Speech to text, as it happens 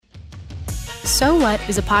So What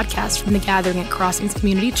is a podcast from The Gathering at Crossings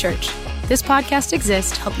Community Church. This podcast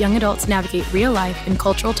exists to help young adults navigate real life and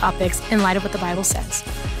cultural topics in light of what the Bible says.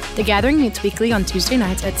 The Gathering meets weekly on Tuesday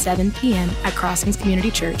nights at 7 p.m. at Crossings Community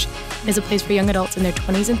Church and is a place for young adults in their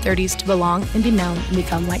 20s and 30s to belong and be known and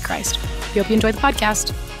become like Christ. We hope you enjoy the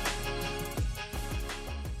podcast.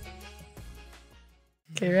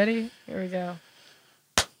 Okay, ready? Here we go.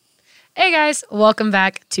 Hey guys, welcome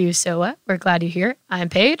back to So What. We're glad you're here. I'm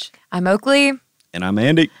Paige. I'm Oakley. And I'm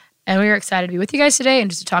Andy. And we are excited to be with you guys today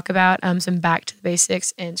and just to talk about some back to the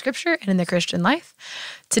basics in Scripture and in the Christian life.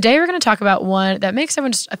 Today we're going to talk about one that makes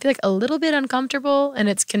everyone just, I feel like, a little bit uncomfortable, and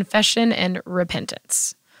it's confession and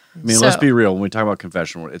repentance. I mean, let's be real. When we talk about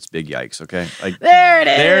confession, it's big yikes, okay? Like, there it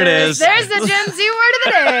is. There it is. There's the Gen Z word of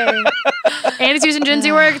the day. Andy's using Gen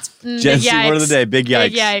Z words. Gen Z word of the day, big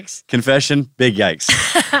yikes. Big yikes. Confession, big yikes.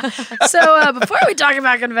 So before we talk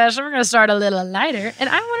about confession, we're going to start a little lighter. And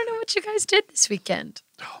I want to know what you guys did this weekend.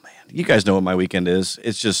 Oh, man. You guys know what my weekend is.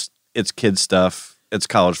 It's kid stuff. It's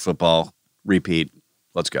college football. Repeat.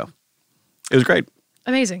 Let's go. It was great.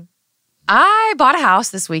 Amazing. I bought a house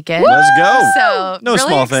this weekend. Let's go. So No really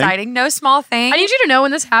small thing. exciting. No small thing. I need you to know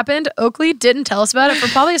when this happened, Oakley didn't tell us about it for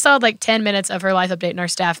probably a solid 10 minutes of her life update in our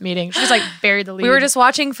staff meeting. She just buried the lead. We were just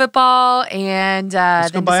watching football and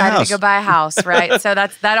then decided to go buy a house, right? So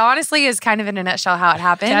that honestly is kind of in a nutshell how it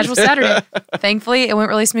happened. Casual Saturday. Thankfully, it went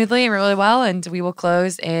really smoothly and really well, and we will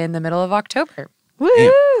close in the middle of October. Woo!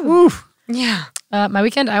 Woo. Yeah. My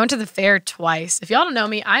weekend, I went to the fair twice. If y'all don't know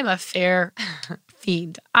me, I'm a fair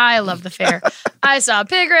fiend. I love the fair. I saw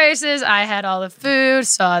pig races. I had all the food,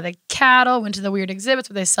 saw the cattle, went to the weird exhibits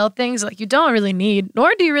where they sell things you don't really need,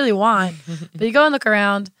 nor do you really want. But you go and look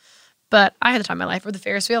around. But I had the time of my life. Rode the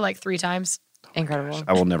Ferris wheel 3 times. Incredible. Gosh,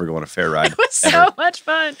 I will never go on a fair ride. It was so much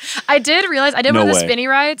fun. I did realize I did one of the spinny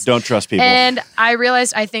rides. Don't trust people. And I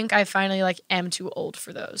realized I think I finally am too old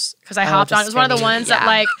for those because I hopped on. It was one of the ones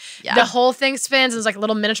that the whole thing spins and there's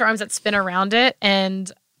little miniature arms that spin around it,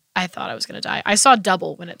 and I thought I was going to die. I saw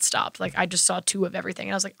double when it stopped. I just saw 2 of everything.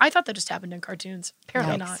 And I was like, I thought that just happened in cartoons.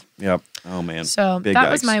 Apparently not. Yep. Oh, man. So big that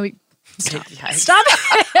yikes. was my week. Big yikes. Stop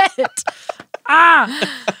it.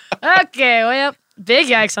 Okay. Well, big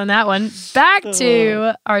yikes on that one. Back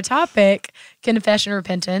to our topic, confession,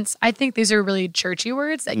 repentance. I think these are really churchy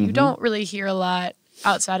words that you don't really hear a lot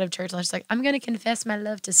outside of church. It's I'm going to confess my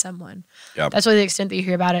love to someone. Yep. That's really the extent that you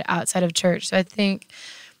hear about it outside of church. So I think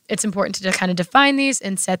it's important to kind of define these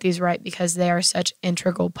and set these right because they are such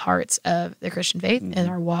integral parts of the Christian faith and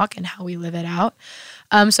our walk and how we live it out.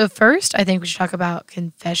 So first, I think we should talk about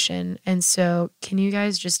confession. And so can you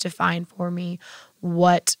guys just define for me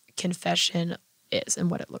what confession is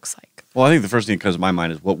and what it looks like? Well, I think the first thing that comes to my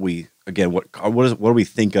mind is what do we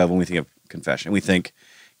think of when we think of confession? We think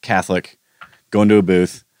Catholic, go into a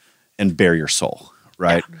booth and bare your soul,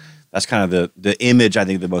 right? Yeah. That's kind of the image I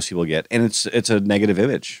think that most people get, and it's a negative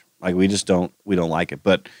image. We don't like it.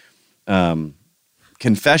 But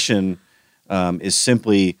confession is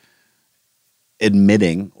simply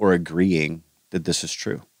admitting or agreeing that this is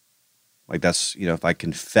true. That's if I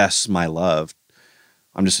confess my love,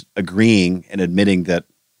 I'm just agreeing and admitting that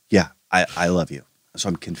I love you. So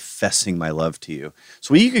I'm confessing my love to you.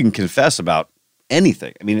 So you can confess about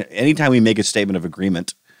anything. I mean, anytime we make a statement of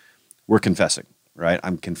agreement, we're confessing. Right,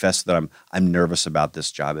 I'm confessing that I'm nervous about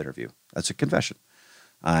this job interview. That's a confession.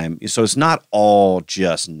 So it's not all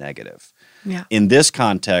just negative. Yeah. In this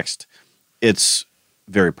context, it's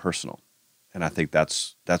very personal, and I think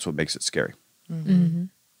that's what makes it scary. Mm-hmm.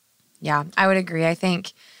 Yeah, I would agree. I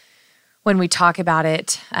think when we talk about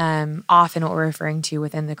it, often what we're referring to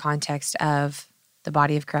within the context of the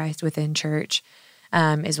body of Christ within church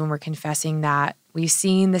is when we're confessing that we've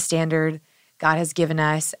seen the standard God has given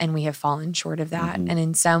us, and we have fallen short of that. And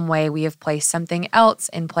in some way, we have placed something else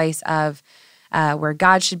in place of where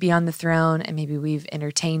God should be on the throne, and maybe we've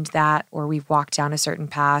entertained that, or we've walked down a certain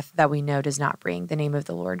path that we know does not bring the name of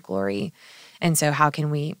the Lord glory. And so how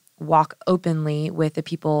can we walk openly with the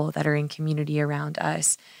people that are in community around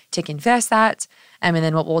us to confess that? And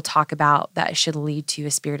then what we'll talk about that should lead to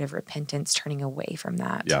a spirit of repentance, turning away from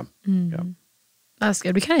that. Yeah. Yeah. That's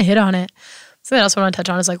good. We kind of hit on it. Something else I want to touch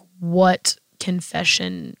on is what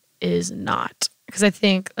confession is not, because I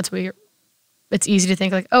think that's where it's easy to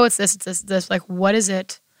think it's this, it's this. What is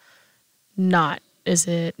it not? Is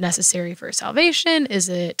it necessary for salvation? Is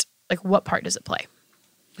it what part does it play?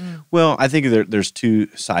 Well, I think there's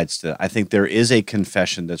 2 sides to that. I think there is a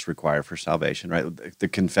confession that's required for salvation, right? The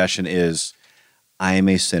confession is, I am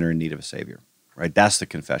a sinner in need of a Savior, right? That's the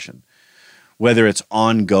confession. Whether it's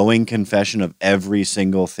ongoing confession of every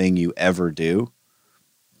single thing you ever do,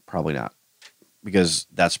 probably not. because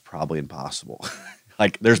that's probably impossible.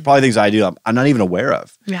 Like there's probably things I do I'm not even aware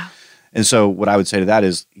of. Yeah. And so what I would say to that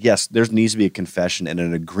is, yes, there needs to be a confession and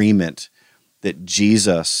an agreement that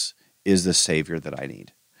Jesus is the Savior that I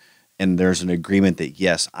need. And there's an agreement that,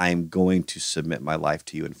 yes, I'm going to submit my life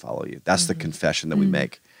to you and follow you. That's the confession that we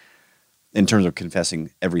make. In terms of confessing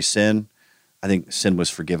every sin, I think sin was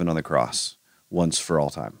forgiven on the cross once for all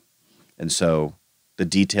time. And so the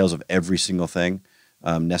details of every single thing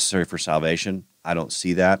necessary for salvation, I don't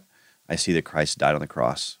see that. I see that Christ died on the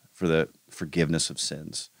cross for the forgiveness of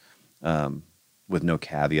sins, with no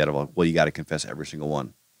caveat of, well, you got to confess every single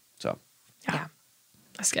one. So, Yeah.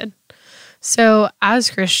 That's good. So, as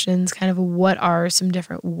Christians, kind of what are some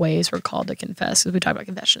different ways we're called to confess? Because we talked about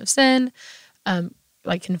confession of sin,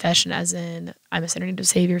 like confession as in, I'm a sinner in need of a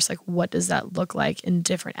Savior. So, like, what does that look like in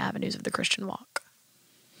different avenues of the Christian walk?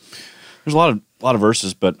 there's a lot of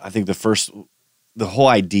verses, but I think the whole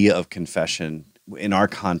idea of confession in our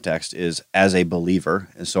context is as a believer.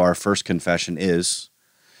 And so our first confession is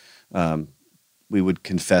we would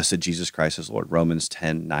confess that Jesus Christ is Lord. Romans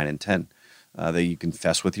 10:9 and 10. That you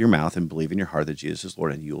confess with your mouth and believe in your heart that Jesus is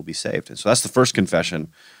Lord and you will be saved. And so that's the first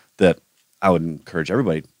confession that I would encourage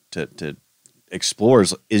everybody to explore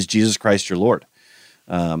is Jesus Christ your Lord?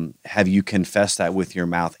 Have you confessed that with your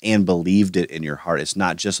mouth and believed it in your heart? It's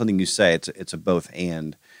not just something you say, it's a both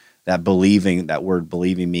and. That believing, that word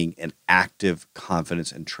believing meaning an active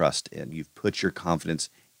confidence and trust in. You've put your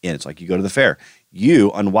confidence in. It's like you go to the fair.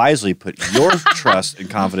 You unwisely put your trust and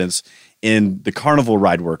confidence in the carnival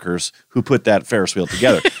ride workers who put that Ferris wheel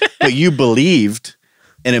together. But you believed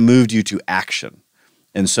and it moved you to action.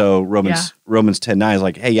 And so Romans 10:9 is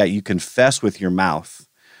like, hey, yeah, you confess with your mouth,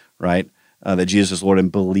 right, that Jesus is Lord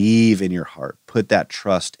and believe in your heart. Put that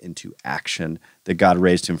trust into action that God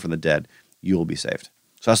raised him from the dead. You will be saved.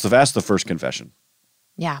 So that's the first confession.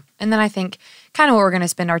 Yeah. And then I think kind of what we're going to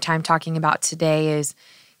spend our time talking about today is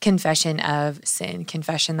confession of sin,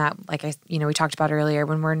 confession that, like we talked about earlier,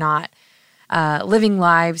 when we're not living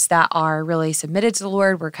lives that are really submitted to the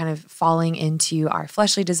Lord, we're kind of falling into our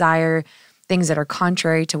fleshly desire, things that are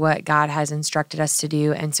contrary to what God has instructed us to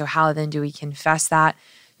do. And so how then do we confess that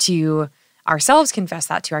to ourselves, confess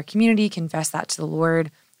that to our community, confess that to the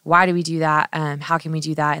Lord? Why do we do that? How can we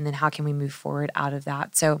do that? And then how can we move forward out of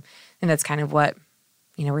that? So, and that's kind of what,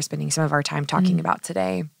 we're spending some of our time talking about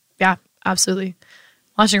today. Yeah, absolutely.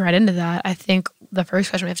 Launching right into that, I think the first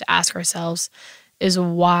question we have to ask ourselves is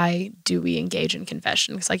why do we engage in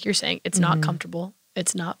confession? Because like you're saying, it's not comfortable.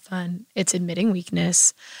 It's not fun. It's admitting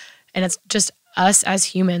weakness. And it's just us as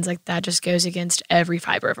humans, like that just goes against every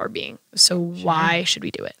fiber of our being. So why should we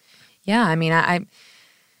do it? Yeah, I mean,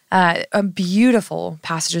 a beautiful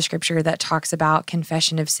passage of scripture that talks about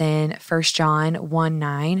confession of sin, 1 John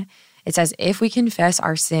 1:9. It says, if we confess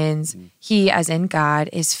our sins, he, as in God,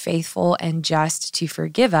 is faithful and just to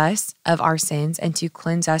forgive us of our sins and to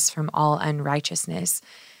cleanse us from all unrighteousness.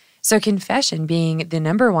 So confession being the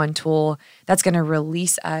number one tool that's going to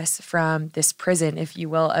release us from this prison, if you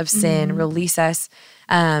will, of sin, release us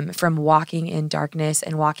from walking in darkness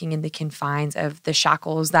and walking in the confines of the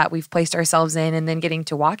shackles that we've placed ourselves in, and then getting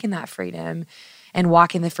to walk in that freedom and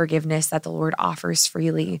walk in the forgiveness that the Lord offers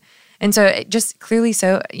freely. And so it just clearly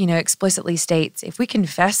explicitly states, if we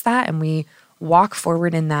confess that and we walk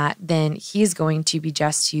forward in that, then he is going to be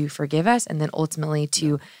just to forgive us and then ultimately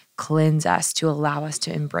to cleanse us, to allow us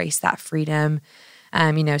to embrace that freedom.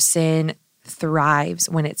 Sin thrives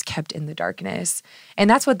when it's kept in the darkness. And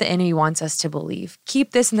that's what the enemy wants us to believe.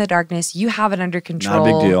 Keep this in the darkness. You have it under control. Not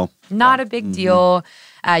a big deal. Not a big deal.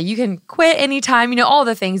 You can quit anytime. All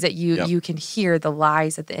the things that you can hear, the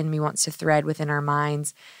lies that the enemy wants to thread within our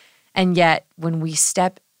minds. And yet, when we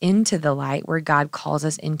step into the light where God calls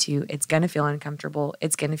us into, it's going to feel uncomfortable.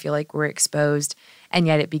 It's going to feel like we're exposed. And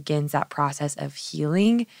yet it begins that process of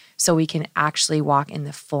healing so we can actually walk in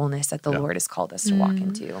the fullness that the Lord has called us to walk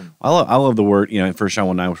into. I love the word, in 1 John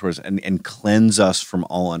 1:9, which was, and cleanse us from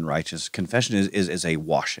all unrighteousness. Confession is a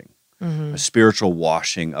washing, a spiritual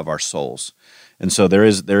washing of our souls. And so there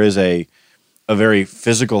is a very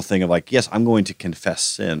physical thing of like, yes, I'm going to confess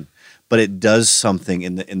sin, but it does something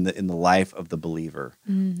in the life of the believer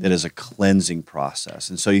that is a cleansing process.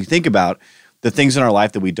 And so you think about the things in our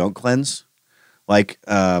life that we don't cleanse, like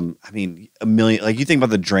a million. Like you think about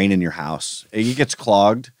the drain in your house, it gets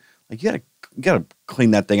clogged. Like you gotta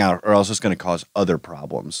clean that thing out, or else it's going to cause other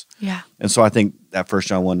problems. Yeah. And so I think that 1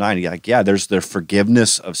 John 1:9, there's the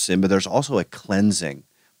forgiveness of sin, but there's also a cleansing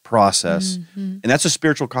process, and that's a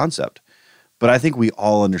spiritual concept. But I think we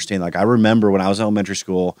all understand. Like I remember when I was in elementary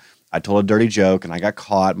school, I told a dirty joke and I got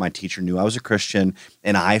caught. My teacher knew I was a Christian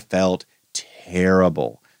and I felt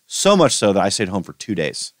terrible, So much so that I stayed home for 2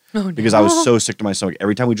 days because I was so sick to my stomach.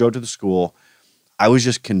 Every time we drove to the school, I was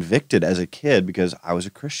just convicted as a kid because I was a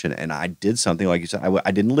Christian and I did something, like you said,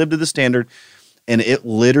 I didn't live to the standard, and it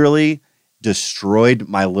literally destroyed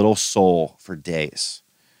my little soul for days.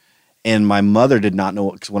 And my mother did not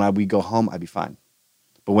know, because when we'd go home, I'd be fine.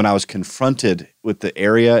 But when I was confronted with the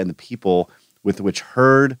area and the people with which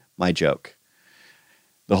heard my joke,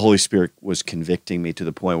 the Holy Spirit was convicting me to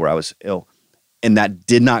the point where I was ill. And that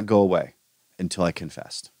did not go away until I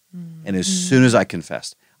confessed. And as soon as I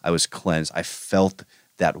confessed, I was cleansed. I felt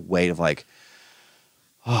that weight of like,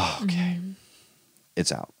 oh, okay,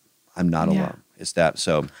 it's out. I'm not alone. It's that.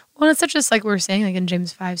 So, well, it's not just like we're saying, like in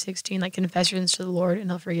James 5:16, like confess your sins to the Lord and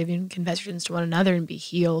he'll forgive you, and confess your sins to one another and be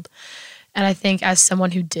healed. And I think as someone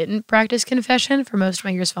who didn't practice confession for most of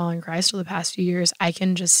my years following Christ, over the past few years, I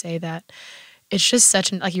can just say that it's just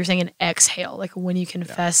such an, like you're saying, an exhale. Like when you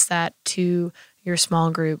confess that to your small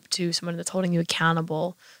group, to someone that's holding you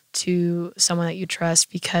accountable, to someone that you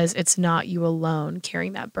trust, because it's not you alone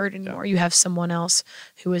carrying that burden anymore. You have someone else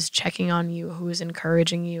who is checking on you, who is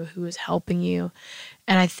encouraging you, who is helping you.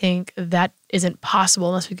 And I think that isn't possible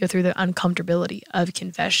unless we go through the uncomfortability of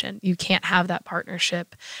confession. You can't have that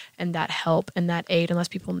partnership and that help and that aid unless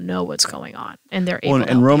people know what's going on and they're able to help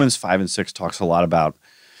and Romans you. 5 and 6 talks a lot about,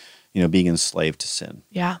 being enslaved to sin.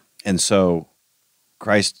 Yeah. And so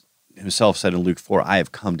Christ himself said in Luke 4, I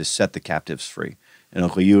have come to set the captives free. And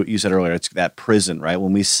Uncle, you said earlier, it's that prison, right?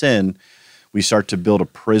 When we sin, we start to build a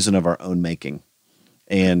prison of our own making.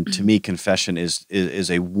 And to me, confession is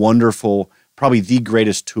a wonderful, probably the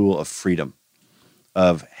greatest tool of freedom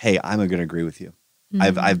of, hey, I'm going to agree with you.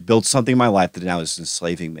 I've built something in my life that now is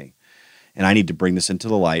enslaving me. And I need to bring this into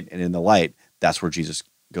the light. And in the light, that's where Jesus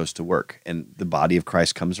goes to work. And the body of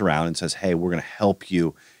Christ comes around and says, hey, we're going to help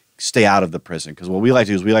you stay out of the prison. Because what we like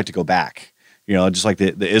to do is we like to go back. Just like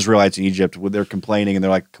the Israelites in Egypt, they're complaining and they're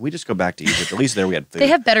like, can we just go back to Egypt? At least there we had food. They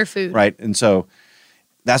have better food. Right. And so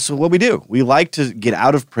that's what we do. We like to get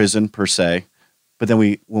out of prison per se, but then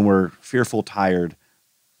when we're fearful, tired,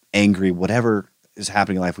 angry, whatever is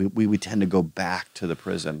happening in life, we tend to go back to the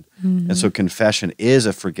prison. And so confession is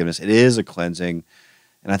a forgiveness. It is a cleansing.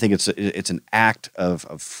 And I think it's an act of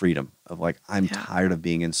freedom, of like, I'm tired of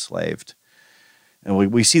being enslaved. And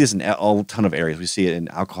we see this in a ton of areas. We see it in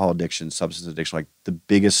alcohol addiction, substance addiction. Like the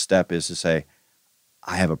biggest step is to say,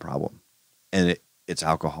 I have a problem, and it's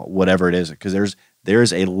alcohol, whatever it is, because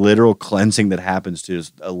there's a literal cleansing that happens to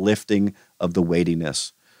us, a lifting of the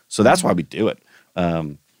weightiness. So that's why we do it.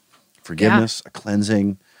 Forgiveness, a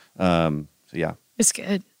cleansing. It's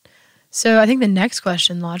good. So I think the next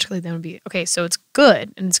question logically then would be, okay, so it's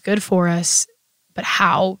good and it's good for us, but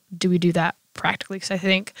how do we do that practically? Because I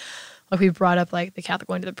think, like we brought up like the Catholic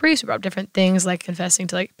going to the priest, we brought up different things like confessing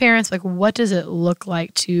to like parents. Like what does it look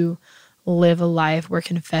like to live a life where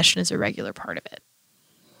confession is a regular part of it?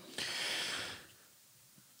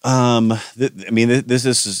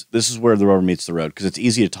 This is where the rubber meets the road, because it's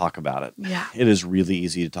easy to talk about it. Yeah. It is really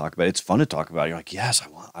easy to talk about it. It's fun to talk about it. You're like, yes,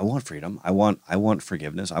 I want freedom. I want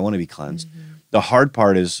forgiveness. I want to be cleansed. The hard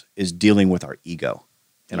part is dealing with our ego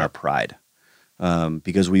and our pride.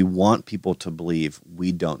 Because we want people to believe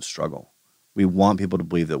we don't struggle. We want people to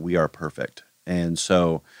believe that we are perfect. And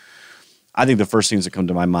so I think the first things that come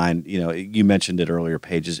to my mind, you mentioned it earlier,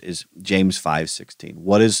 Paige, is James 5:16.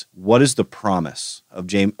 What is the promise of 1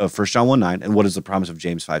 John 1:9, and what is the promise of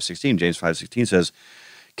James 5:16? James 5:16 says,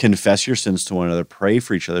 confess your sins to one another, pray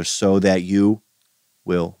for each other so that you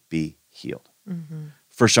will be healed.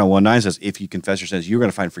 1 John 1:9 says, if you confess your sins, you're going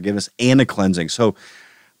to find forgiveness and a cleansing. So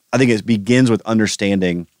I think it begins with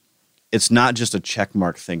understanding it's not just a check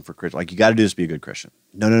mark thing for Christians. Like, you got to do this to be a good Christian.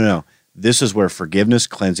 No. This is where forgiveness,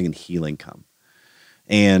 cleansing, and healing come.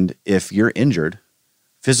 And if you're injured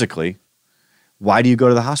physically, why do you go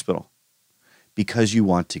to the hospital? Because you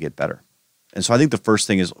want to get better. And so I think the first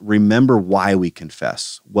thing is remember why we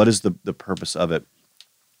confess. What is the purpose of it?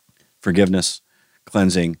 Forgiveness,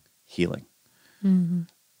 cleansing, healing. When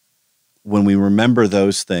we remember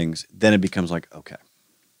those things, then it becomes like, okay.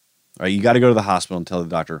 All right, you got to go to the hospital and tell the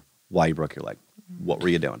doctor why you broke your leg. What were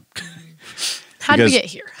you doing? How did we get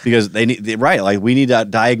here? Because we need to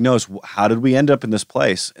diagnose how did we end up in this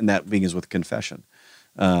place, and that begins with confession.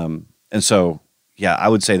 And so, I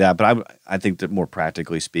would say that. But I think that more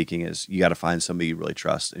practically speaking is you got to find somebody you really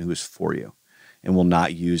trust and who is for you, and will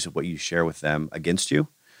not use what you share with them against you.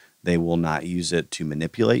 They will not use it to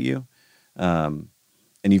manipulate you. And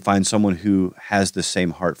you find someone who has the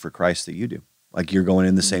same heart for Christ that you do. Like you're going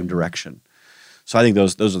in the same direction. So I think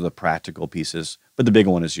those are the practical pieces. But the big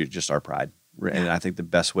one is just our pride. And I think the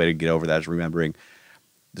best way to get over that is remembering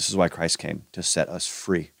this is why Christ came, to set us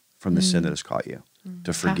free. from the sin that has caught you,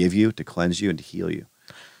 to forgive you, to cleanse you, and to heal you.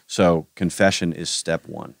 So confession is step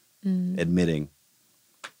one, admitting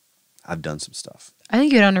I've done some stuff. I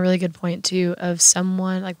think you hit on a really good point too of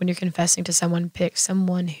someone, like when you're confessing to someone, pick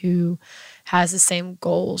someone who has the same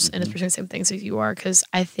goals and is pursuing the same things as you are. Because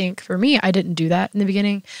I think for me, I didn't do that in the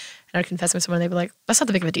beginning. And I'd confess with someone, they'd be like, that's not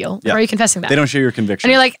that big of a deal. Yep. Why are you confessing that? They don't share your conviction.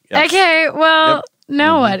 And you're like, okay, well, Yep.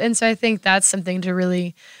 now what? And so I think that's something to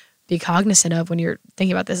really be cognizant of when you're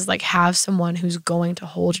thinking about this, is like have someone who's going to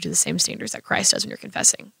hold you to the same standards that Christ does when you're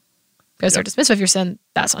confessing. Because they're dismissive of your sin,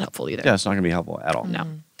 that's not helpful either. Yeah, it's not going to be helpful at all. No.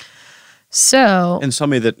 So, And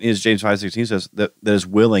somebody that is, James 5:16 says, that is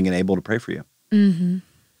willing and able to pray for you.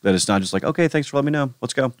 That it's not just like, okay, thanks for letting me know.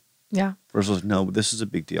 Let's go. yeah. Versus, no, this is a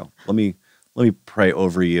big deal. Let me pray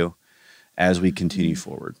over you as we continue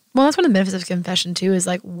forward. Well, that's one of the benefits of confession too, is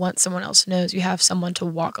like once someone else knows, you have someone to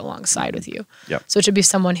walk alongside with you. Yep. So it should be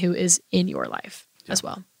someone who is in your life as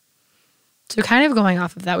well. So kind of going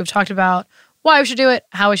off of that, we've talked about why we should do it,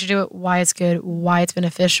 how we should do it, why it's good, why it's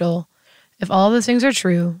beneficial. If all of those things are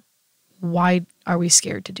true, why are we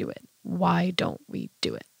scared to do it? Why don't we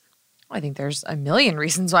do it? I think there's a million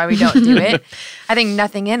reasons why we don't do it. I think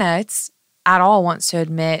nothing in us at all wants to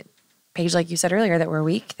admit, Paige, like you said earlier, that we're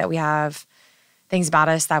weak, that we have things about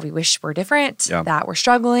us that we wish were different, that we're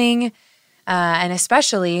struggling. And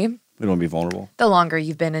especially, We don't want to be vulnerable. the longer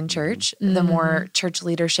you've been in church, the more church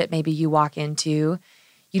leadership maybe you walk into,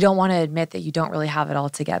 you don't want to admit that you don't really have it all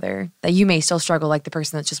together, that you may still struggle like the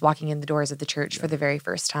person that's just walking in the doors of the church for the very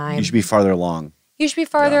first time. You should be farther along. You should be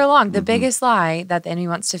farther along. The biggest lie that the enemy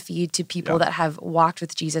wants to feed to people that have walked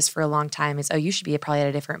with Jesus for a long time is, oh, you should be probably at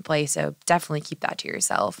a different place. So definitely keep that to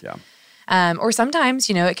yourself. Yeah. Or sometimes,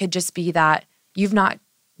 it could just be that you've not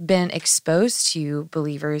been exposed to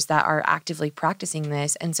believers that are actively practicing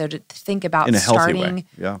this. And so to think about In a healthy starting, way.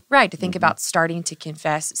 Yeah. right, to think about starting to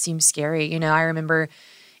confess seems scary. I remember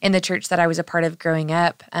in the church that I was a part of growing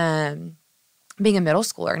up, being a middle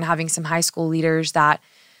schooler and having some high school leaders that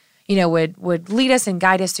would lead us and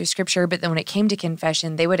guide us through scripture. But then when it came to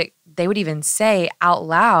confession, they would even say out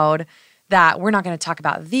loud that we're not going to talk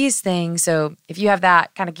about these things. So if you have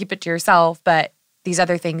that, kind of keep it to yourself. But these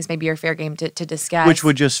other things maybe are fair game to discuss. Which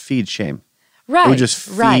would just feed shame. right. It would just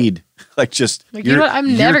feed, Like, you know what?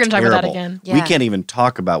 I'm never going to talk about that again. We Yeah. can't even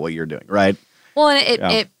talk about what you're doing, right? Well,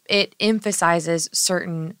 and it emphasizes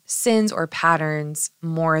certain sins or patterns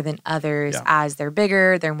more than others as they're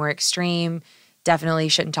bigger, they're more extreme. Definitely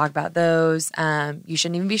shouldn't talk about those. You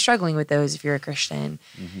shouldn't even be struggling with those if you're a Christian.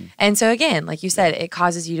 And so again, like you said, it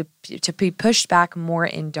causes you to be pushed back more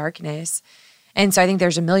in darkness. And so I think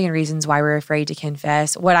there's a million reasons why we're afraid to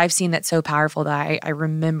confess. What I've seen that's so powerful that I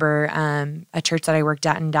remember a church that I worked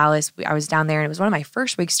at in Dallas. I was down there and it was one of my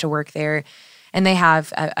first weeks to work there. And they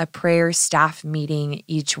have a prayer staff meeting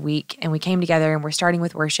each week. And we came together and we're starting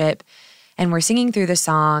with worship. And we're singing through the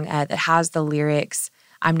song that has the lyrics,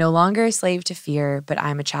 I'm no longer a slave to fear, but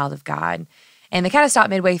I'm a child of God. And they kind of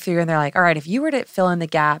stopped midway through and they're like, all right, if you were to fill in the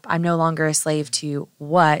gap, I'm no longer a slave to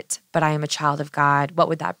what, but I am a child of God. What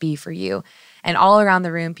would that be for you? And all around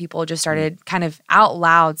the room, people just started kind of out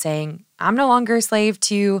loud saying, I'm no longer a slave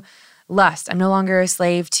to lust. I'm no longer a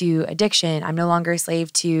slave to addiction. I'm no longer a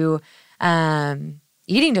slave to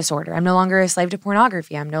eating disorder. I'm no longer a slave to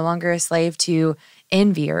pornography. I'm no longer a slave to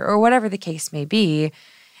envy or whatever the case may be.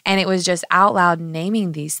 And it was just out loud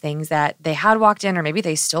naming these things that they had walked in, or maybe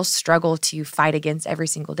they still struggle to fight against every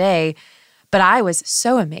single day. But I was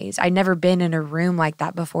so amazed. I'd never been in a room like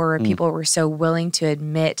that before where people were so willing to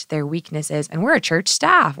admit their weaknesses. And we're a church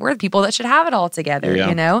staff. We're the people that should have it all together,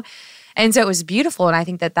 And so it was beautiful. And I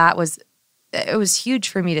think it was huge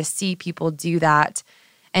for me to see people do that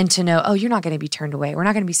and to know, oh, you're not going to be turned away. We're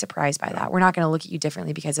not going to be surprised by that. We're not going to look at you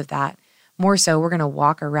differently because of that. More so, we're going to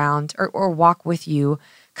walk around or walk with you,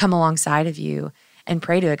 come alongside of you, and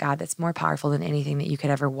pray to a God that's more powerful than anything that you could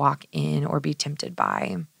ever walk in or be tempted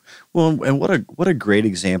by. Well, and what a great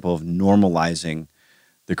example of normalizing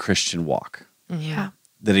the Christian walk Yeah.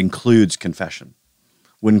 that includes confession.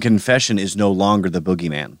 When confession is no longer the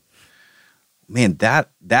boogeyman, man,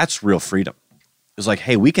 that's real freedom. It's like,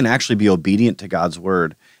 hey, we can actually be obedient to God's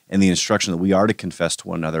word and the instruction that we are to confess to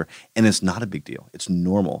one another, and it's not a big deal. It's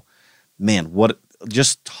normal. Man,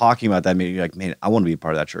 just talking about that made me like, man, I want to be a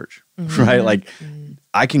part of that church, right? Like,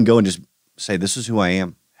 I can go and just say, this is who I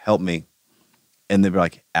am. Help me. And they'd be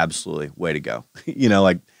like, absolutely, way to go.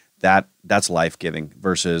 Like that's life-giving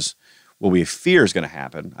versus what we fear is going to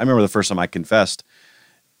happen. I remember the first time I confessed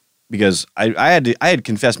because I had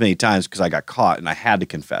confessed many times because I got caught and I had to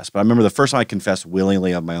confess. But I remember the first time I confessed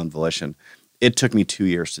willingly of my own volition, it took me 2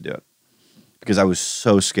 years to do it because I was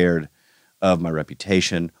so scared of my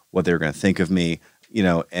reputation, what they were going to think of me,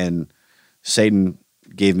 and Satan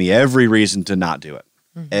gave me every reason to not do it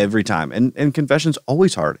every time. And confession's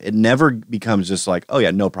always hard. It never becomes just like, oh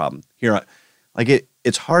yeah, no problem.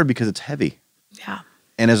 It's hard because it's heavy. Yeah.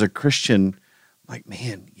 And as a Christian, like,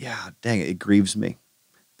 man, yeah, dang it grieves me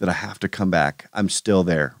that I have to come back. I'm still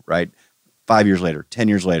there, right? 5 years later, 10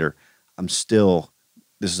 years later, this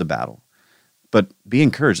is a battle. But be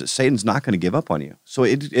encouraged that Satan's not going to give up on you. So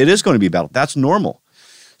it is going to be a battle. That's normal.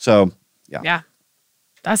 So, yeah. Yeah.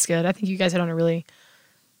 That's good. I think you guys hit on a really,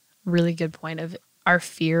 really good point of our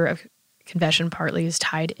fear of confession partly is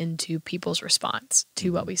tied into people's response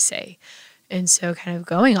to what we say. And so kind of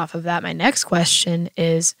going off of that, my next question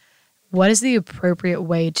is, what is the appropriate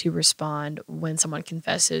way to respond when someone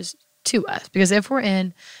confesses to us? Because if we're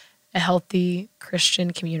in a healthy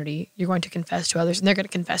Christian community, you're going to confess to others and they're going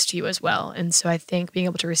to confess to you as well. And so I think being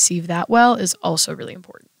able to receive that well is also really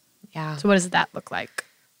important. Yeah. So what does that look like?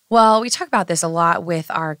 Well, we talk about this a lot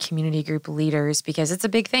with our community group leaders because it's a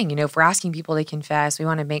big thing. If we're asking people to confess, we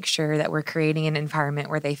want to make sure that we're creating an environment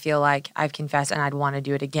where they feel like I've confessed and I'd want to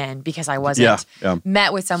do it again because I wasn't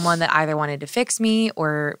met with someone that either wanted to fix me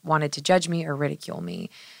or wanted to judge me or ridicule me.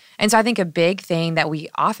 And so I think a big thing that we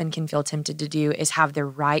often can feel tempted to do is have the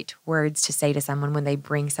right words to say to someone when they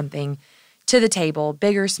bring something to the table,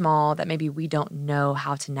 big or small, that maybe we don't know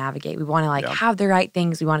how to navigate. We want to have the right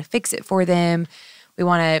things. We want to fix it for them. We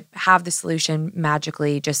want to have the solution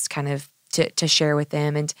magically just kind of to share with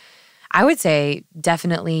them. And I would say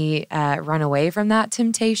definitely run away from that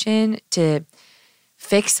temptation to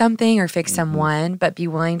fix something or fix someone, but be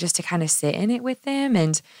willing just to kind of sit in it with them.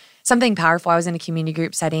 And something powerful, I was in a community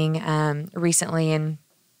group setting recently, and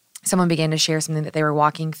someone began to share something that they were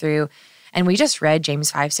walking through. And we just read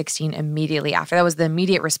James 5:16 immediately after. That was the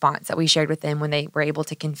immediate response that we shared with them when they were able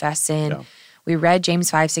to confess sin. Yeah. We read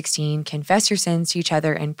James 5:16, confess your sins to each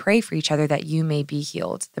other and pray for each other that you may be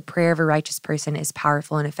healed. The prayer of a righteous person is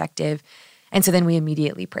powerful and effective. And so then we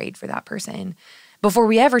immediately prayed for that person before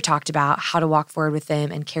we ever talked about how to walk forward with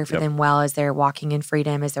them and care for them well as they're walking in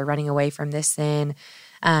freedom, as they're running away from this sin,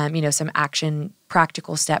 some action,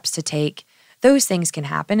 practical steps to take. Those things can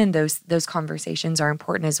happen, and those conversations are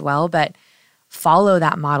important as well, but follow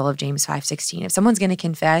that model of James 5:16. If someone's going to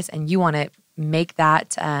confess and you want to make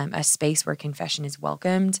that a space where confession is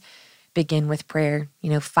welcomed, begin with prayer.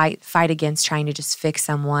 Fight against trying to just fix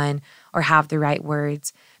someone or have the right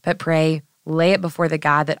words, but pray, lay it before the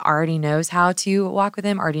God that already knows how to walk with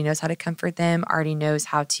them, already knows how to comfort them, already knows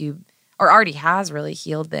how to, or already has really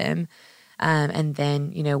healed them. And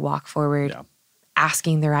then, walk forward,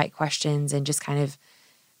 asking the right questions and just kind of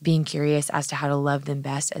being curious as to how to love them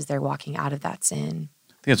best as they're walking out of that sin.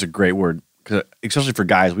 I think that's a great word, because especially for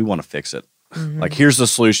guys, we want to fix it. Like, here's the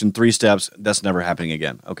solution, 3 steps. That's never happening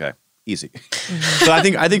again. Okay, easy. So I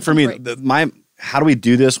think for me, how do we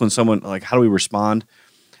do this when someone, how do we respond?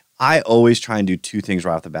 I always try and do 2 things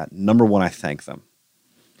right off the bat. Number 1, I thank them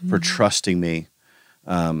for trusting me,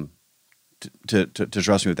 to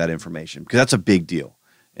trust me with that information, because that's a big deal.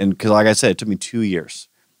 And because, like I said, it took me 2 years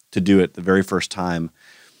to do it the very first time,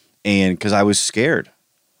 and because I was scared.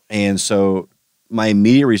 And so my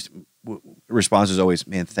immediate response is always,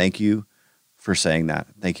 man, thank you for saying that.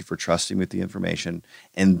 Thank you for trusting with the information.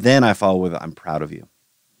 And then I follow with, I'm proud of you.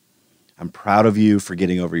 I'm proud of you for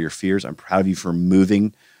getting over your fears. I'm proud of you for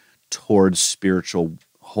moving towards spiritual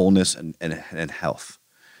wholeness and health.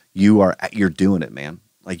 You're doing it, man.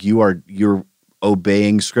 You're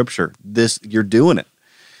obeying Scripture. You're doing it.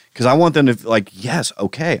 Because I want them to yes,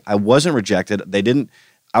 okay, I wasn't rejected. They didn't.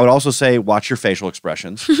 I would also say, watch your facial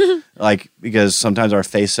expressions, because sometimes our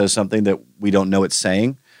face says something that we don't know it's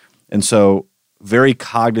saying. And so very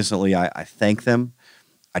cognizantly, I thank them.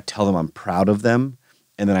 I tell them I'm proud of them.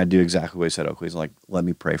 And then I do exactly what I said, Oakley's let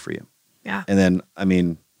me pray for you. Yeah. And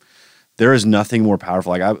then, there is nothing more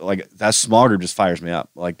powerful. That small group just fires me up.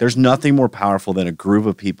 There's nothing more powerful than a group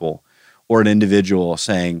of people or an individual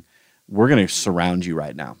saying, we're going to surround you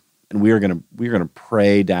right now. And we are going to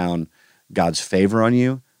pray down God's favor on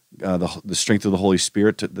you, the strength of the Holy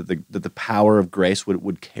Spirit, that the power of grace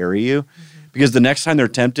would carry you. Because the next time they're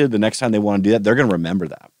tempted, the next time they want to do that, they're going to remember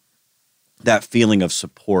that feeling of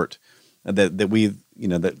support that we,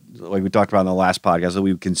 that like we talked about in the last podcast, that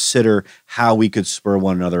we would consider how we could spur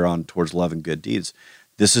one another on towards love and good deeds.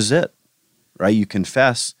 This is it, right? You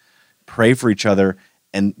confess, pray for each other,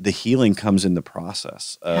 and the healing comes in the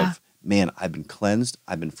process of, man, I've been cleansed,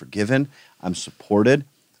 I've been forgiven, I'm supported,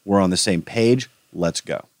 we're on the same page, let's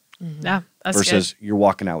go. Yeah, that's versus good. You're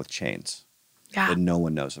walking out with chains that no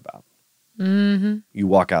one knows about. You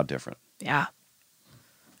walk out different. Yeah,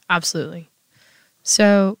 absolutely.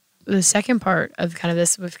 So the second part of kind of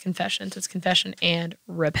this with confession, so it's confession and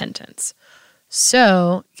repentance.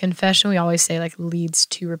 So confession, we always say like leads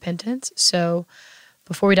to repentance. So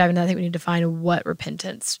before we dive into that, I think we need to define what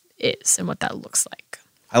repentance is and what that looks like.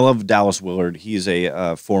 I love Dallas Willard. He's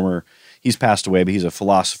a he's passed away, but he's a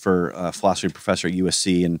philosophy professor at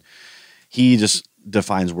USC, and he just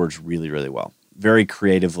defines words really, really well, very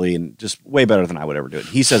creatively, and just way better than I would ever do it.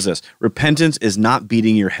 He says this: repentance is not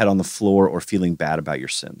beating your head on the floor or feeling bad about your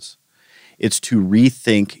sins. It's to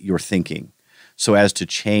rethink your thinking so as to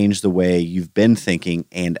change the way you've been thinking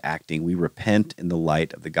and acting. We repent in the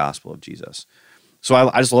light of the gospel of Jesus. So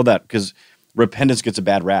I just love that, because repentance gets a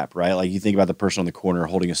bad rap, right? Like you think about the person on the corner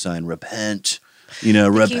holding a sign, repent,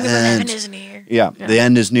 repent. Kingdom of heaven is near. Yeah, the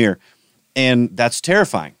end is near. And that's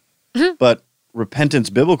terrifying. Mm-hmm. But repentance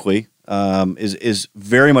biblically is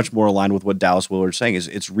very much more aligned with what Dallas Willard's saying.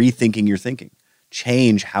 It's rethinking your thinking.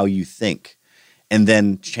 Change how you think, and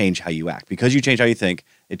then change how you act. Because you change how you think,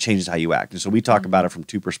 it changes how you act. And so we talk about it from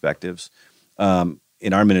two perspectives.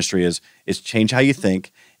 In our ministry is change how you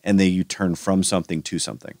think, and then you turn from something to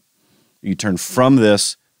something. You turn from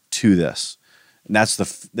this to this. And that's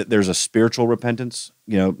there's a spiritual repentance,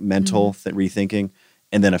 mental rethinking,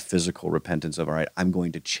 and then a physical repentance of, all right, I'm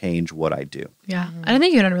going to change what I do. Yeah. And I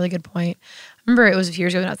think you had a really good point. I remember it was a few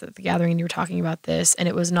years ago when I was at the gathering and you were talking about this, and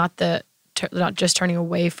it was not not just turning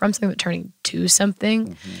away from something, but turning to something.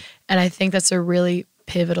 Mm-hmm. And I think that's a really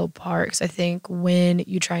pivotal part, because I think when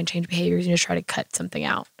you try and change behaviors, you just try to cut something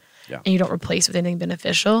out, and you don't replace with anything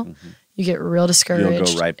beneficial, you get real discouraged.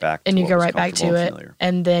 You'll go right back to and you go right back to it. Familiar.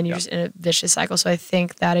 And then you're just in a vicious cycle. So I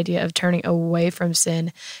think that idea of turning away from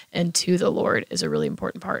sin and to the Lord is a really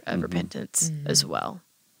important part of repentance as well.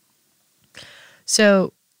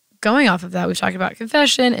 So going off of that, we've talked about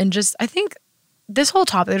confession, and just, I think this whole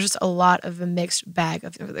topic, there's just a lot of a mixed bag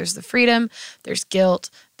of, there's the freedom, there's guilt,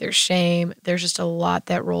 there's shame, there's just a lot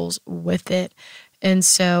that rolls with it. And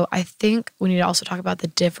so I think we need to also talk about the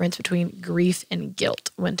difference between grief and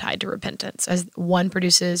guilt when tied to repentance, as one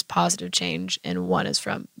produces positive change and one is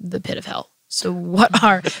from the pit of hell. So what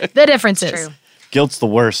are the differences? True. Guilt's the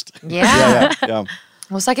worst. Yeah. Yeah.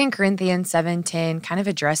 Well, 2 Corinthians 7:10 kind of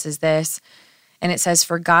addresses this. And it says,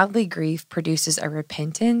 for godly grief produces a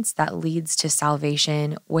repentance that leads to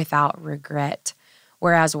salvation without regret,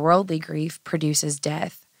 whereas worldly grief produces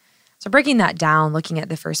death. So breaking that down, looking at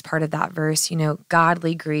the first part of that verse,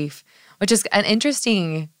 godly grief, which is an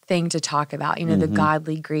interesting thing to talk about, the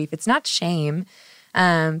godly grief. It's not shame,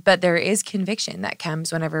 but there is conviction that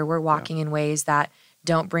comes whenever we're walking in ways that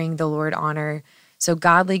don't bring the Lord honor. So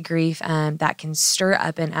godly grief that can stir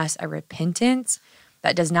up in us a repentance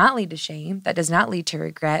that does not lead to shame, that does not lead to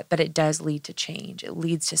regret, but it does lead to change. It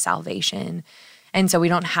leads to salvation. And so we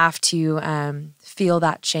don't have to feel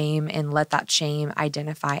that shame and let that shame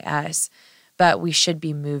identify us, but we should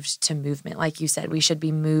be moved to movement. Like you said, we should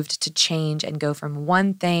be moved to change and go from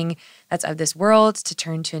one thing that's of this world to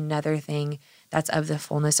turn to another thing that's of the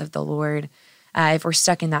fullness of the Lord. If we're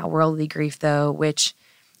stuck in that worldly grief, though, which,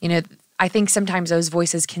 I think sometimes those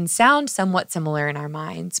voices can sound somewhat similar in our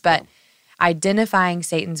minds, but identifying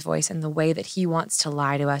Satan's voice and the way that he wants to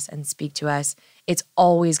lie to us and speak to us, it's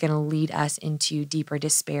always going to lead us into deeper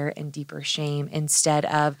despair and deeper shame instead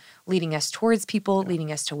of leading us towards people,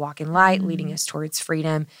 leading us to walk in light, leading us towards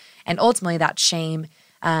freedom. And ultimately that shame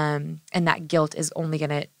and that guilt is only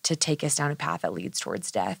going to take us down a path that leads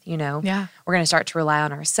towards death, Yeah. We're going to start to rely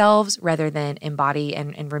on ourselves rather than embody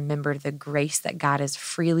and remember the grace that God has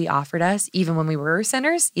freely offered us, even when we were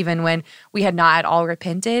sinners, even when we had not at all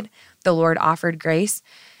repented. The Lord offered grace.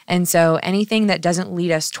 And so anything that doesn't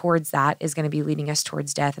lead us towards that is going to be leading us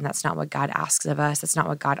towards death. And that's not what God asks of us. That's not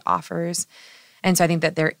what God offers. And so I think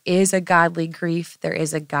that there is a godly grief. There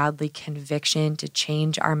is a godly conviction to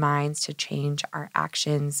change our minds, to change our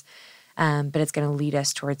actions. But it's going to lead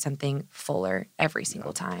us towards something fuller every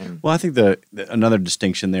single time. Well, I think another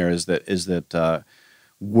distinction there is that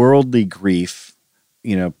worldly grief,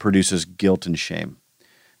 produces guilt and shame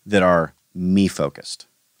that are me-focused.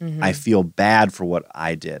 Mm-hmm. I feel bad for what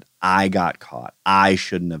I did. I got caught. I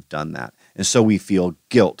shouldn't have done that. And so we feel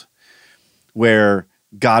guilt, where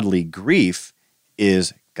godly grief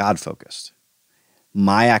is God-focused.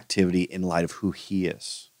 My activity in light of who he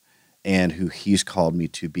is and who he's called me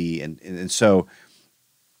to be. And so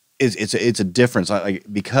it's a difference.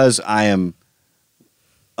 Because I am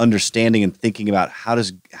understanding and thinking about how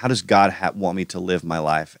does God want me to live my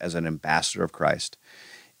life as an ambassador of Christ,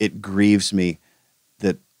 it grieves me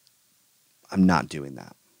that I'm not doing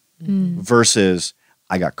that. Versus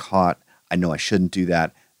I got caught. I know I shouldn't do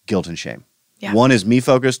that. Guilt and shame. Yeah. One is me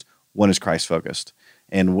focused. One is Christ focused.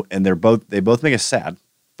 And they both make us sad,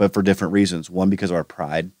 but for different reasons. One because of our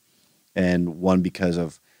pride, and one because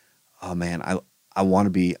of, oh man, I want to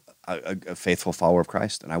be a faithful follower of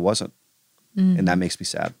Christ, and I wasn't. And that makes me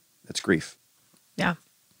sad. That's grief. Yeah,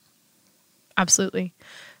 absolutely.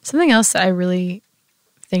 Something else that I really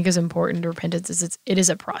think is important to repentance is it is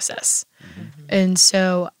a process. And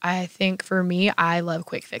so I think for me, I love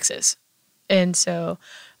quick fixes. And so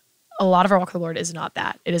a lot of our walk with the Lord is not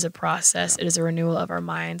that. It is a process. It is a renewal of our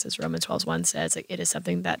minds, as Romans 12:1 says. Like, it is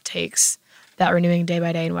something that takes that renewing day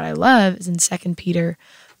by day. And what I love is in 2 Peter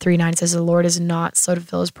 3:9 says, the Lord is not slow to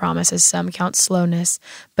fulfill his promise, as some count slowness,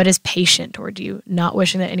 but is patient toward you, not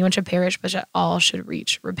wishing that anyone should perish, but that all should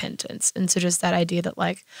reach repentance. And so just that idea that,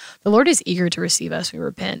 like, the Lord is eager to receive us when we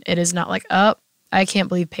repent. It is not like, oh, I can't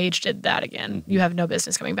believe Paige did that again. You have no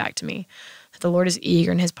business coming back to me. The Lord is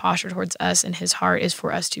eager, and his posture towards us and his heart is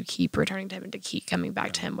for us to keep returning to him and to keep coming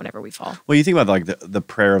back to him whenever we fall. Well, you think about like the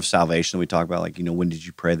prayer of salvation that we talk about, like, when did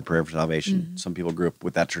you pray the prayer for salvation? Some people grew up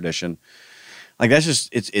with that tradition. Like, that's just,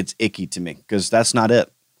 it's icky to me, because that's not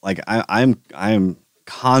it. Like, I'm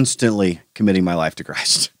constantly committing my life to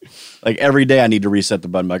Christ. Like, every day I need to reset the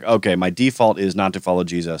button. Like, okay, my default is not to follow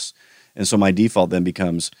Jesus. And so my default then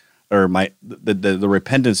becomes, or the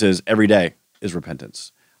repentance is every day is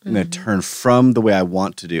repentance. I'm going to turn from the way I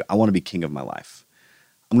want to do. I want to be king of my life.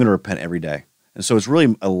 I'm going to repent every day. And so it's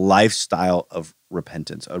really a lifestyle of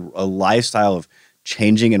repentance, a lifestyle of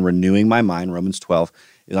changing and renewing my mind. Romans 12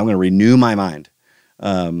 is I'm going to renew my mind.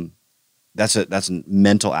 That's a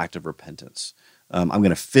mental act of repentance. I'm going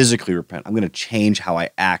to physically repent. I'm going to change how I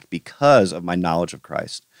act because of my knowledge of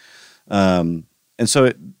Christ. And so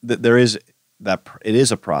it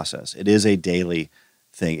is a process. It is a daily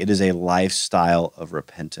thing. It is a lifestyle of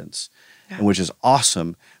repentance, and which is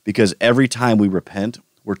awesome, because every time we repent,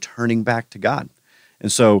 we're turning back to God.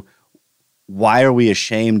 And so why are we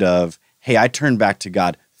ashamed of, hey, I turned back to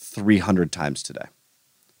God 300 times today?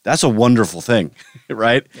 That's a wonderful thing,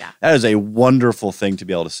 right? Yeah. That is a wonderful thing to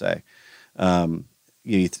be able to say.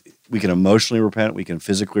 We can emotionally repent. We can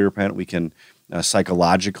physically repent. We can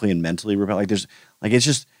psychologically and mentally repent.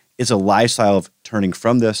 It's a lifestyle of turning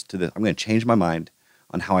from this to this. I'm going to change my mind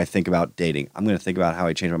on how I think about dating. I'm going to think about how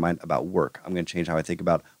I change my mind about work. I'm going to change how I think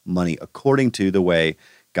about money according to the way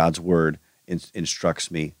God's word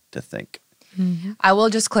instructs me to think. I will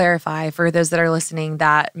just clarify for those that are listening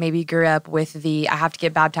that maybe grew up with the I have to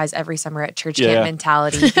get baptized every summer at church camp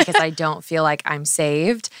mentality because I don't feel like I'm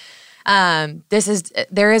saved. There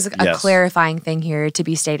is a clarifying thing here to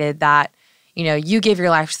be stated that, you give your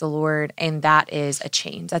life to the Lord, and that is a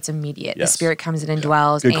change. That's immediate. Yes. The Spirit comes in and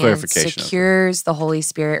dwells Good and secures the Holy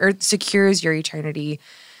Spirit, or secures your eternity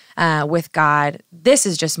with God. This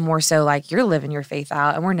is just more so like you're living your faith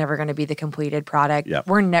out, and we're never going to be the completed product. Yep.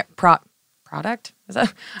 We're product? Is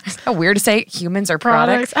that weird to say? Humans are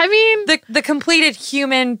products. I mean, the completed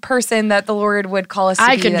human person that the Lord would call us to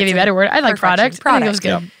be. I couldn't give you a better word. I like product. I think it was good.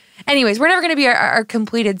 Yep. Anyways, we're never going to be our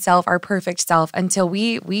completed self, our perfect self, until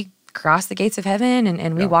we cross the gates of heaven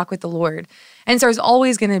and we walk with the Lord. And so there's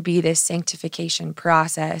always going to be this sanctification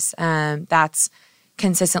process that's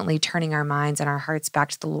consistently turning our minds and our hearts back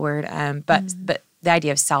to the Lord. But the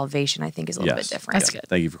idea of salvation, I think, is a little bit different. That's good.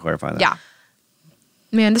 Thank you for clarifying that. Yeah.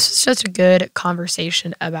 Man, this was such a good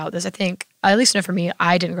conversation about this. I think, at least for me,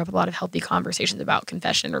 I didn't grow up with a lot of healthy conversations about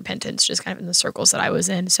confession and repentance, just kind of in the circles that I was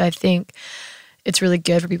in. So I think it's really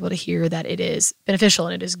good for people to hear that it is beneficial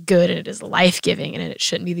and it is good and it is life-giving, and it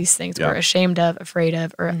shouldn't be these things we're ashamed of, afraid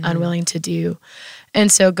of, or unwilling to do.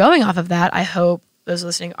 And so going off of that, I hope those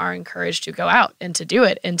listening are encouraged to go out and to do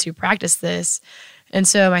it and to practice this. And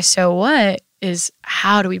so my so what is,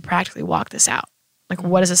 how do we practically walk this out? Like,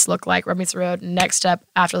 what does this look like? Rub me through the road. Next step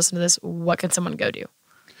after listening to this, what can someone go do?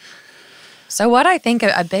 So what I think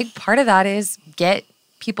a big part of that is get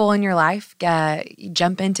people in your life,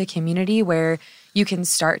 jump into community where you can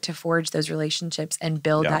start to forge those relationships and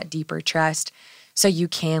build that deeper trust so you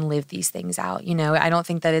can live these things out. I don't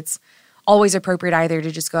think that it's always appropriate either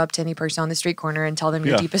to just go up to any person on the street corner and tell them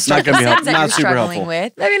your deepest sins that you're struggling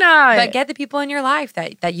with. Maybe not. But get the people in your life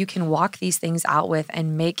that you can walk these things out with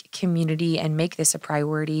and make community and make this a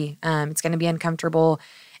priority. It's going to be uncomfortable,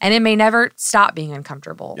 and it may never stop being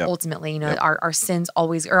uncomfortable. Ultimately, our sins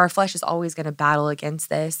always, or our flesh is always going to battle against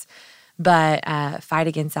this, but fight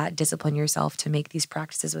against that. Discipline yourself to make these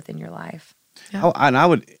practices within your life. Yeah. Oh, and I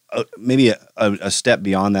would maybe a step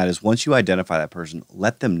beyond that is, once you identify that person,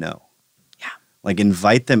 let them know. Like,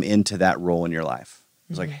 invite them into that role in your life.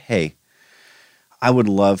 It's like, hey, I would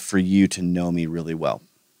love for you to know me really well.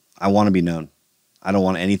 I want to be known. I don't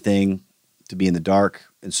want anything to be in the dark.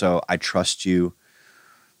 And so I trust you.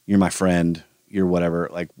 You're my friend. You're whatever.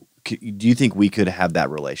 Like, do you think we could have that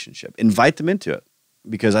relationship? Invite them into it,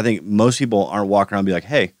 because I think most people aren't walking around and be like,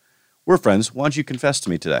 hey, we're friends. Why don't you confess to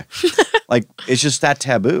me today? Like, it's just that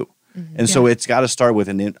taboo. And so it's got to start with,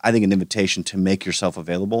 an invitation to make yourself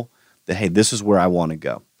available, that, hey, this is where I want to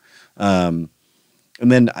go. And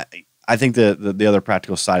then I think the other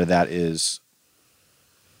practical side of that is,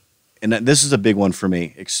 and this is a big one for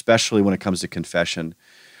me, especially when it comes to confession,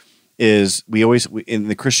 is in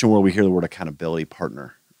the Christian world, we hear the word accountability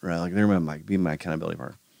partner, right? Like, they're be my accountability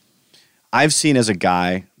partner. I've seen as a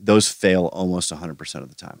guy, those fail almost 100% of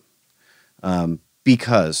the time.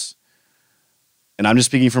 Because, and I'm just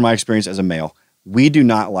speaking from my experience as a male, we do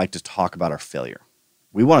not like to talk about our failure.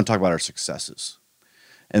 We want to talk about our successes.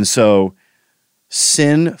 And so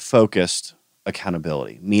sin-focused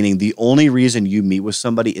accountability, meaning the only reason you meet with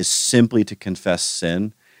somebody is simply to confess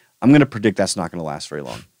sin, I'm going to predict that's not going to last very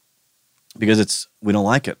long, because we don't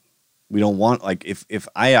like it. We don't want, like, if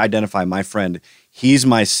I identify my friend, he's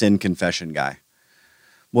my sin confession guy,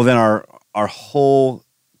 well, then our whole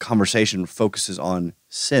conversation focuses on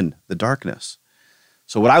sin, the darkness.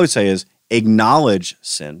 So what I would say is acknowledge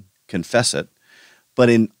sin, confess it, but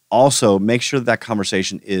also make sure that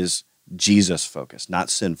conversation is Jesus focused, not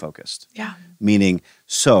sin focused. Yeah. Meaning,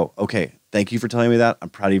 okay, thank you for telling me that. I'm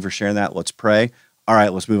proud of you for sharing that. Let's pray. All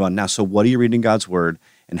right, let's move on. Now, so what are you reading in God's word,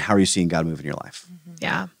 and how are you seeing God move in your life?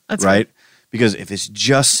 Yeah. That's right? Good. Because if it's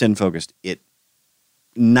just sin focused,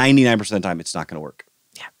 99% of the time, it's not going to work.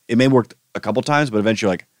 Yeah. It may work a couple times, but eventually,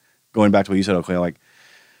 like, going back to what you said, okay, like,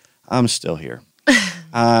 I'm still here.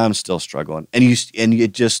 I'm still struggling. And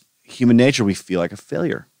it just, human nature, we feel like a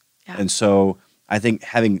failure. Yeah. And so I think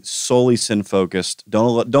having solely sin-focused,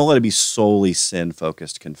 don't let it be solely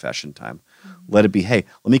sin-focused confession time. Let it be, hey,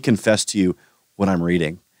 let me confess to you what I'm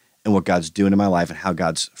reading and what God's doing in my life, and how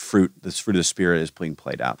God's this fruit of the Spirit is being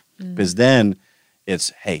played out. Because then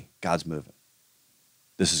it's, hey, God's moving.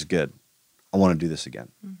 This is good. I want to do this again.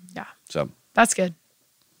 Yeah. So that's good.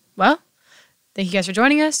 Well, thank you guys for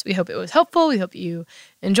joining us. We hope it was helpful. We hope you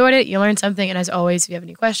enjoyed it. You learned something. And as always, if you have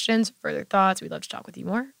any questions, further thoughts, we'd love to talk with you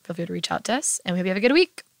more. Feel free to reach out to us. And we hope you have a good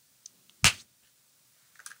week.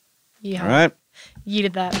 Yeah. All right.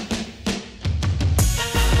 Yeeted that.